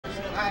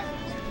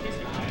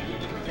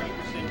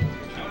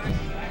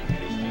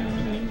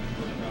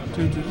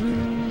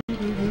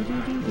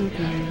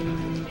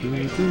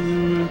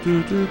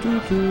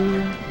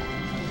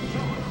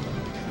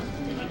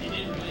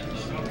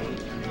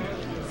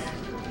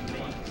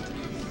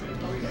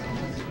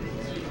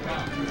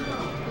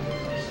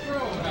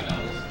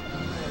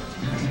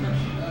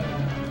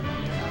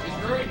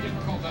very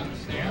difficult to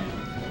understand.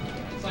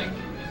 It's like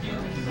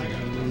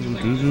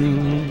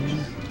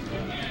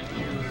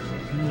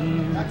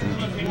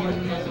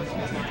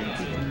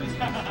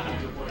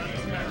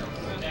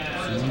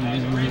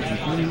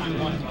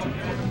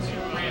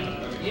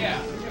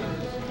yeah.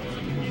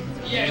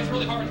 Yeah, it's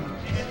really hard.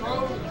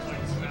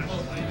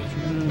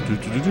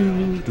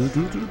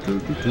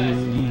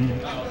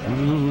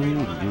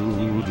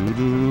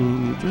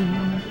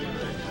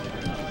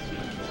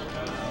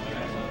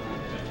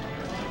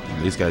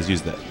 These guys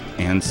use the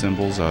and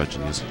symbols. Oh,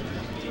 jeez.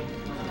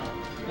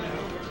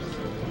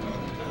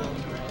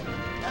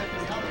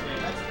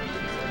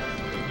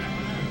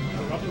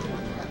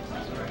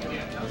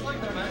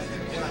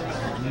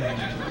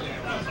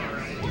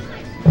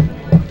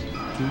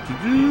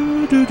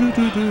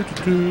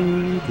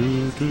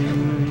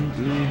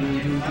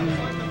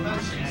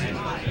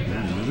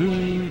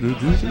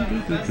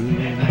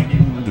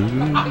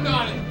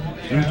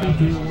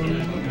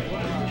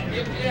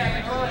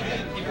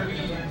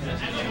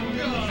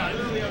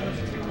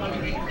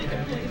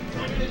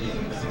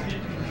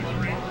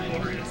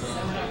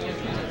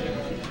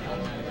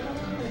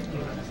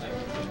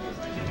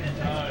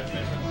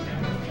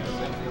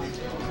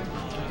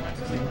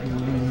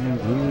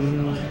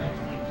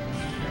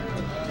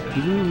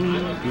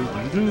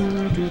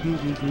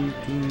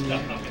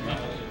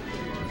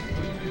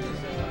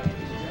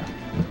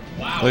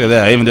 Look at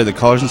that, I even did the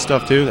colors and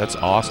stuff too. That's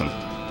awesome.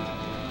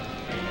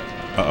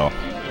 Uh-oh.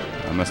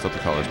 I messed up the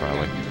colors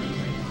probably.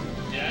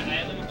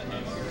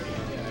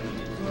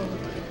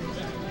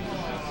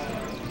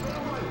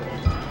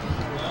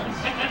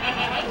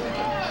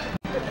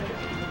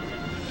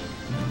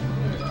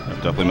 I've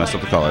definitely messed up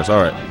the colors.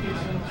 Alright.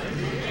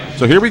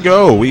 So here we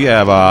go. We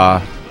have,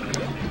 I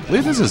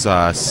believe this is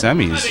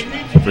semis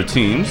for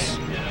teams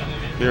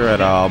here at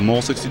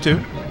MOAL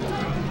 62.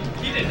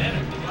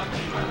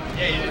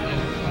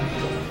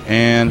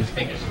 And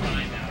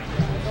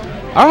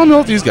I don't know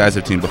if these guys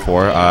have teamed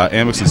before.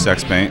 Ambix and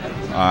sexpaint.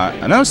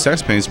 I know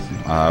sexpaint's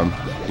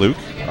Luke.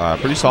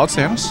 Pretty solid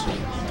Samus.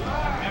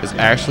 Is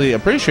actually,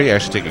 I'm pretty sure he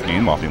actually took a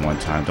game off me one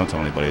time. Don't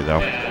tell anybody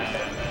though.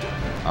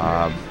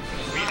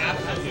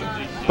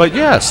 But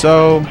yeah,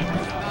 so.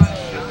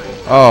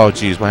 Oh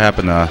geez, what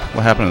happened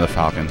to the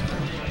Falcon?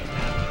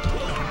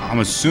 I'm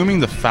assuming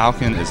the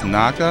Falcon is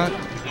Naka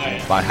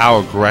by how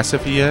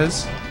aggressive he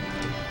is.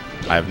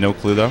 I have no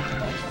clue though.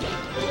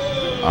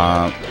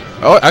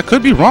 Oh, I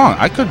could be wrong.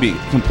 I could be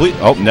complete.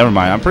 Oh, never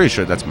mind. I'm pretty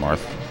sure that's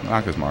Marth.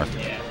 Naka's Marth.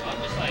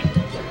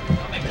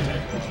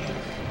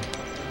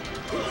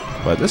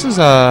 But this is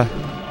we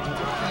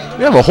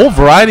have a whole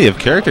variety of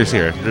characters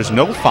here. There's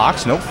no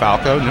Fox, no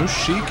Falco, no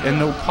Sheik, and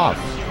no Puff.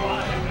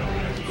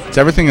 It's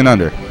everything and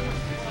under.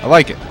 I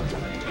like it.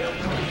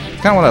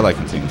 It's kind of what I like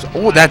in teams.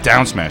 Oh, that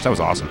down smash. That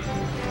was awesome.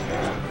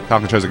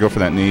 Falcon tries to go for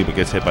that knee, but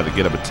gets hit by the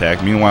get-up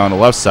attack. Meanwhile, on the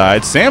left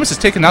side, Samus is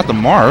taking out the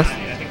Marth.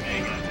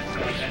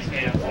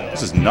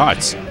 This is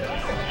nuts.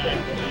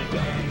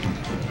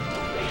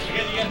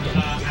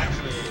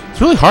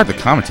 It's really hard to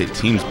commentate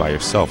teams by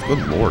yourself.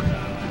 Good lord.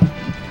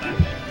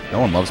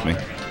 No one loves me.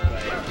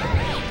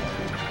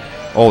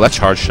 Oh, that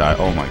charge shot.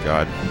 Oh my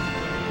god.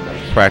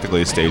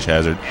 Practically a stage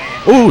hazard.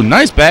 Ooh,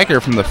 nice back air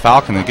from the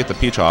Falcon to get the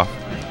Peach off.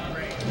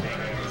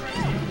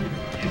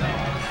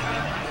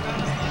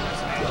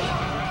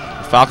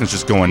 The Falcon's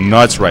just going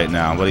nuts right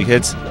now, but he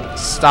gets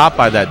stopped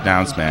by that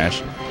down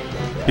smash.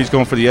 He's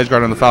going for the edge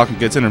guard on the Falcon,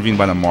 gets intervened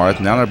by the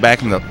Marth. Now they're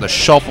back in the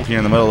shuffle here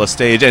in the middle of the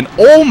stage, and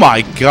oh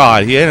my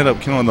god, he ended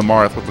up killing the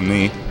Marth with the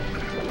knee.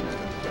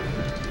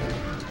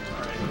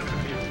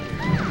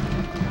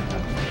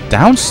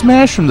 Down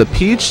smash from the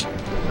Peach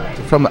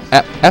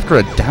after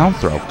a down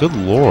throw. Good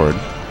lord.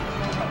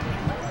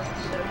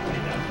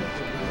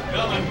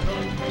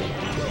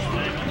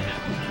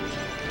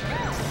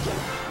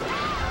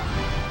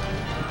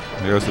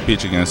 There goes the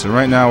Peach again. So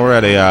right now we're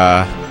at a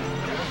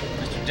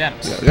yeah,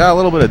 we got a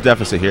little bit of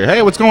deficit here.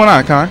 Hey, what's going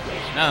on, Connor?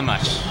 Not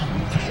much.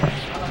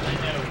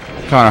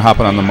 Connor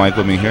hopping on the mic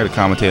with me here to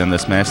commentate on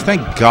this match.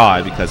 Thank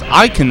God, because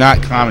I cannot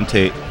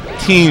commentate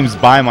teams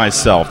by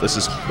myself. This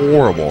is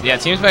horrible. Yeah,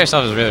 teams by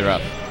yourself is really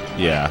rough.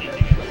 Yeah.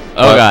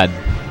 Oh god,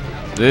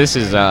 this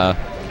is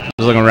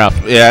looking rough.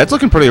 Yeah, it's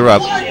looking pretty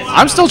rough.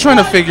 I'm still trying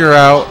to figure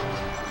out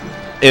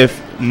if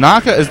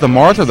Naka is the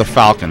Marth or the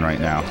Falcon right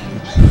now.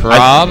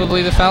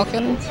 Probably the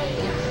Falcon,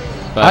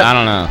 but I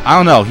don't know. I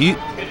don't know.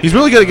 He's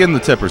really good at getting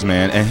the tippers,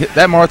 man, and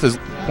that Marth is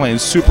playing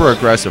super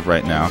aggressive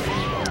right now.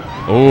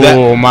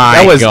 Oh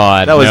my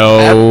god! That was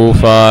no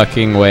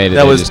fucking way did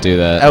they just do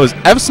that. That was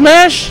F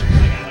smash,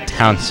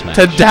 down smash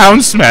to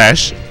down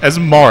smash as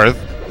Marth.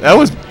 That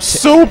was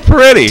so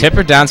pretty.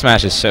 Tipper down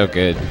smash is so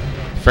good.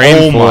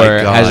 Frame 4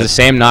 has the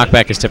same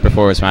knockback as Tipper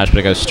forward smash, but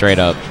it goes straight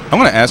up. I'm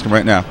gonna ask him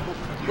right now.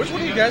 Which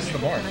one of you guys is the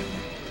Marth?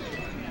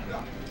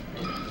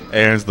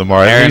 Aaron's the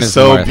Marth. Aaron He's is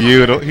so the Marth.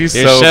 beautiful. He's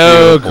You're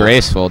so beautiful.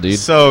 graceful, dude.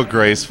 So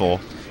graceful.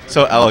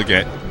 So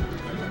elegant.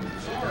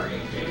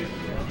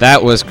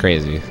 That was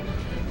crazy.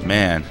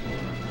 Man,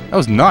 that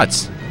was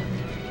nuts.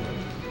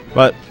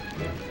 But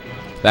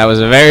that was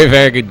a very,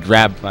 very good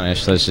grab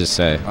punish, let's just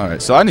say. All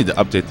right, so I need to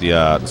update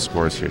the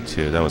scores here,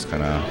 too. That was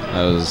kind of...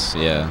 That was,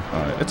 yeah.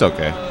 All right, it's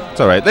okay. It's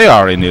all right. They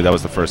already knew that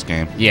was the first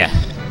game. Yeah.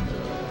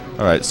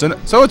 All right, so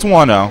it's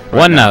 1-0.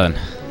 1-0.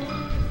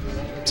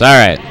 It's all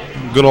right.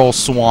 Good old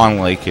Swan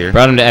Lake here.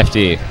 Brought him to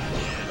FD.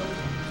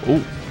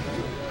 Ooh.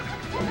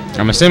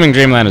 I'm assuming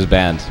Dreamland is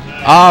banned.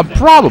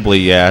 Probably,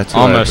 yeah.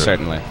 Almost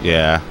certainly.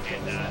 Yeah.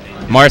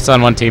 Marth's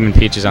on one team and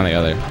Peach is on the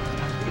other.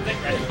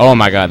 Oh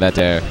my god, that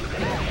dare.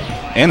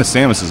 And the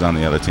Samus is on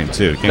the other team,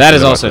 too. That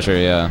is also true,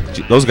 yeah.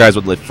 Those guys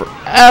would live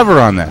forever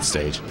on that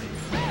stage.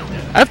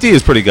 FD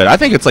is pretty good. I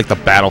think it's like the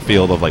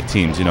battlefield of like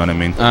teams, you know what I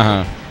mean?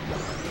 Uh-huh.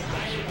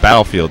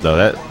 Battlefield, though,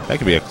 that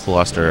could be a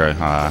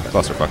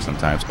clusterfuck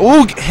sometimes.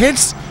 Ooh,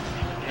 hits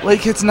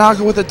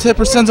Naka with a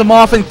tipper, sends him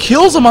off, and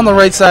kills him on the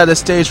right side of the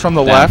stage from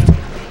the left.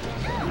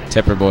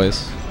 Tipper,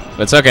 boys.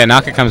 But it's okay,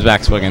 Naka comes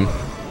back swinging.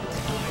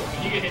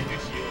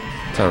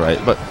 It's all right,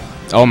 but...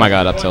 Oh my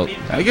god, up tilt.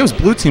 It gives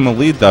blue team a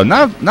lead, though.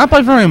 Not by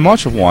very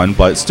much of one,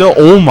 but still,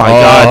 oh my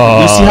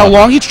god. You see how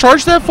long he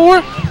charged that for?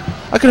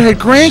 I could have had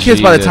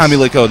grandkids by the time he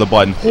let go of the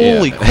button.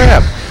 Holy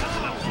crap.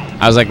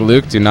 I was like,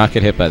 Luke, do not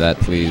get hit by that,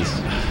 please.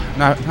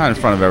 Not in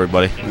front of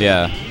everybody.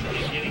 Yeah.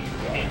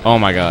 Oh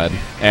my god.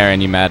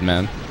 Aaron, you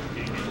madman.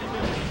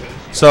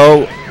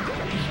 So,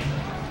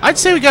 I'd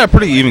say we got a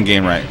pretty even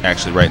game right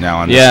now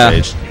on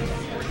this stage.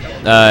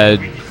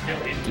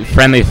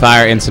 Friendly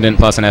fire incident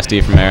plus an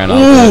SD from Aaron.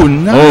 Ooh,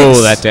 nice.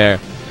 Oh, that dare.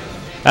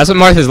 That's what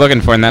Marth is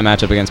looking for in that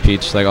matchup against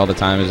Peach, like all the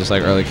time, is just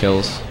like early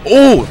kills.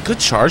 Oh, good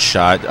charge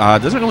shot.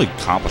 Doesn't really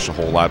accomplish a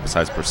whole lot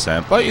besides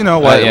percent, but you know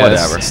what? Yeah,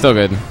 whatever. It's still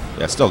good.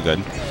 Yeah, still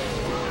good.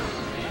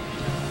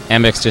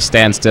 Ambix just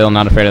stands still,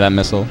 not afraid of that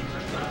missile.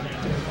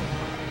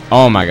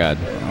 Oh my god.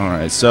 All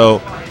right,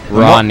 so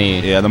Ronnie.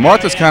 Yeah, the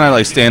Martha's kind of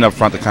like staying up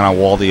front to kind of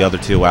wall the other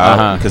two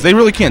out because they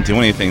really can't do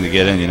anything to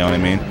get in. You know what I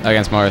mean?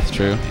 Against Marth,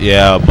 true.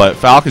 Yeah, but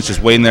Falcon's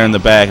just waiting there in the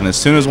back, and as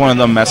soon as one of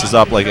them messes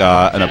up like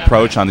an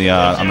approach on the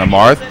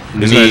Marth,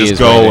 he's gonna just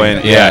go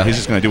in. Yeah, he's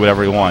just gonna do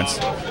whatever he wants.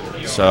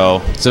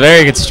 So it's a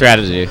very good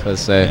strategy.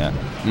 Let's say. Yeah.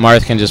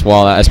 Marth can just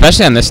wall out,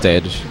 especially on this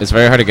stage. It's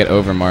very hard to get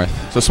over Marth.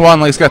 So Swan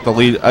Lake's got the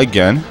lead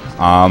again.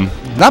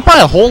 Not by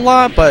a whole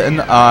lot, but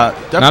definitely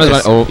not as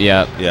much. Oh,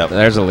 yeah. Yeah.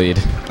 There's a lead.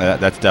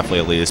 That's definitely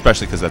a lead,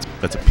 especially because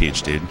that's a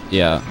Peach, dude.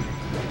 Yeah.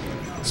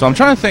 So I'm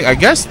trying to think. I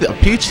guess the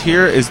Peach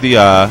here is the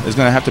is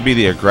going to have to be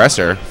the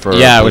aggressor for.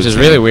 Yeah, which is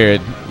really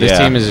weird. This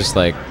team is just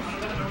like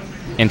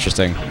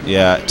interesting.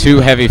 Yeah. 2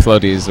 heavy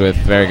floaties with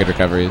very good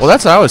recoveries. Well,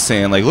 that's what I was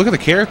saying. Like, look at the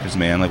characters,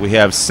 man. Like, we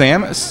have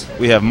Samus,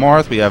 we have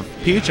Marth, we have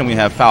Peach, and we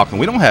have Falcon.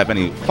 We don't have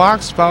any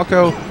Fox,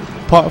 Falco,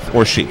 Puff,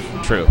 or Sheep.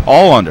 True.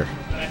 All under.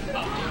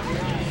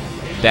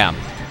 Down.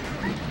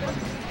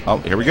 Oh,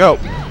 here we go.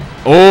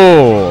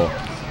 Oh.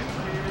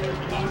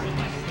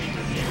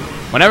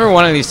 Whenever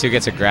one of these two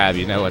gets a grab,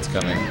 you know what's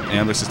coming.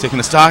 Ambix is taking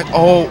the stock.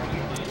 Oh,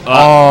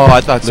 I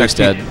thought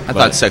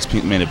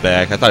Sexpaint made it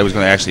back. I thought he was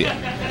going to actually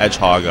edge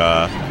hog.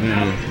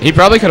 He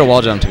probably could have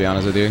wall jumped, to be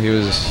honest with you. He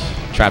was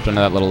trapped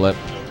under that little lip.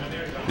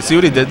 You see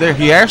what he did there?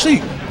 He actually,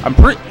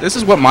 this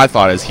is what my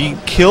thought is. He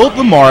killed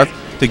the Marth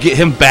to get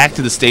him back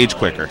to the stage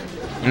quicker.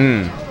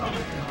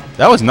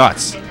 That was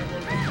nuts.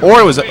 Or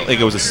it was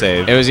a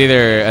save. It was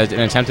either an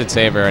attempted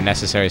save or a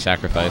necessary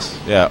sacrifice.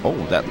 Yeah. Oh,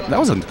 that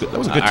was a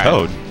good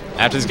toad. Right.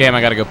 After this game,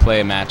 I gotta go play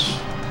a match.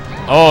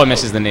 Oh, it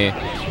misses the knee.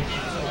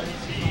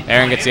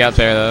 Aaron gets the out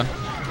there though.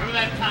 Remember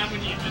that time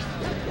when you just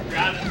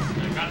grabbed a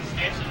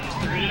stance and just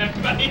threw it at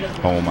everybody?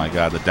 Oh my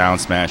god, the down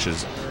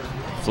smashes.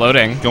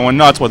 Floating. Going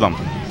nuts with them.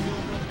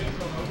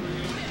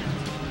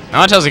 Not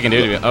much else he can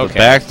do to me. Okay. The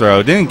back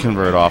throw didn't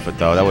convert off it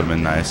though. That would have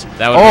been nice.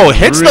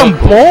 Hits them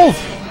both.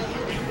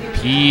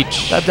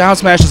 Peach. That down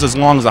smash is as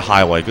long as a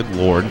highway. Good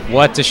lord.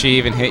 What does she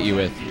even hit you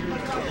with?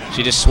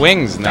 She just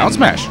swings. Down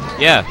smash.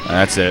 Yeah.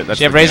 That's it. That's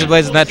she have razor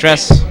blades in that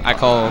dress? I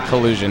call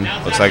collusion.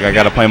 Looks like I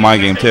got to play my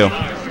game too.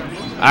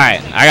 All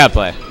right, I got to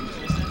play.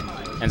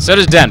 And so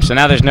does Demp, so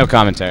now there's no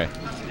commentary.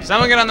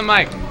 Someone get on the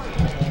mic.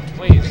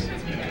 Please.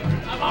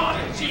 I'm on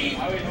it, G.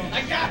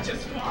 I got you,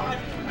 Spawn.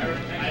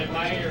 I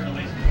admire your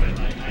relationship.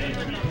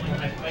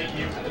 I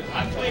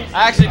play you.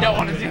 I actually don't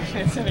want to do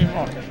this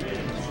anymore.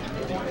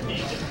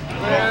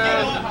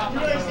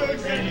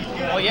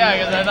 Well, yeah,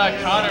 because I thought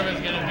Connor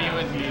was going to be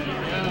with me.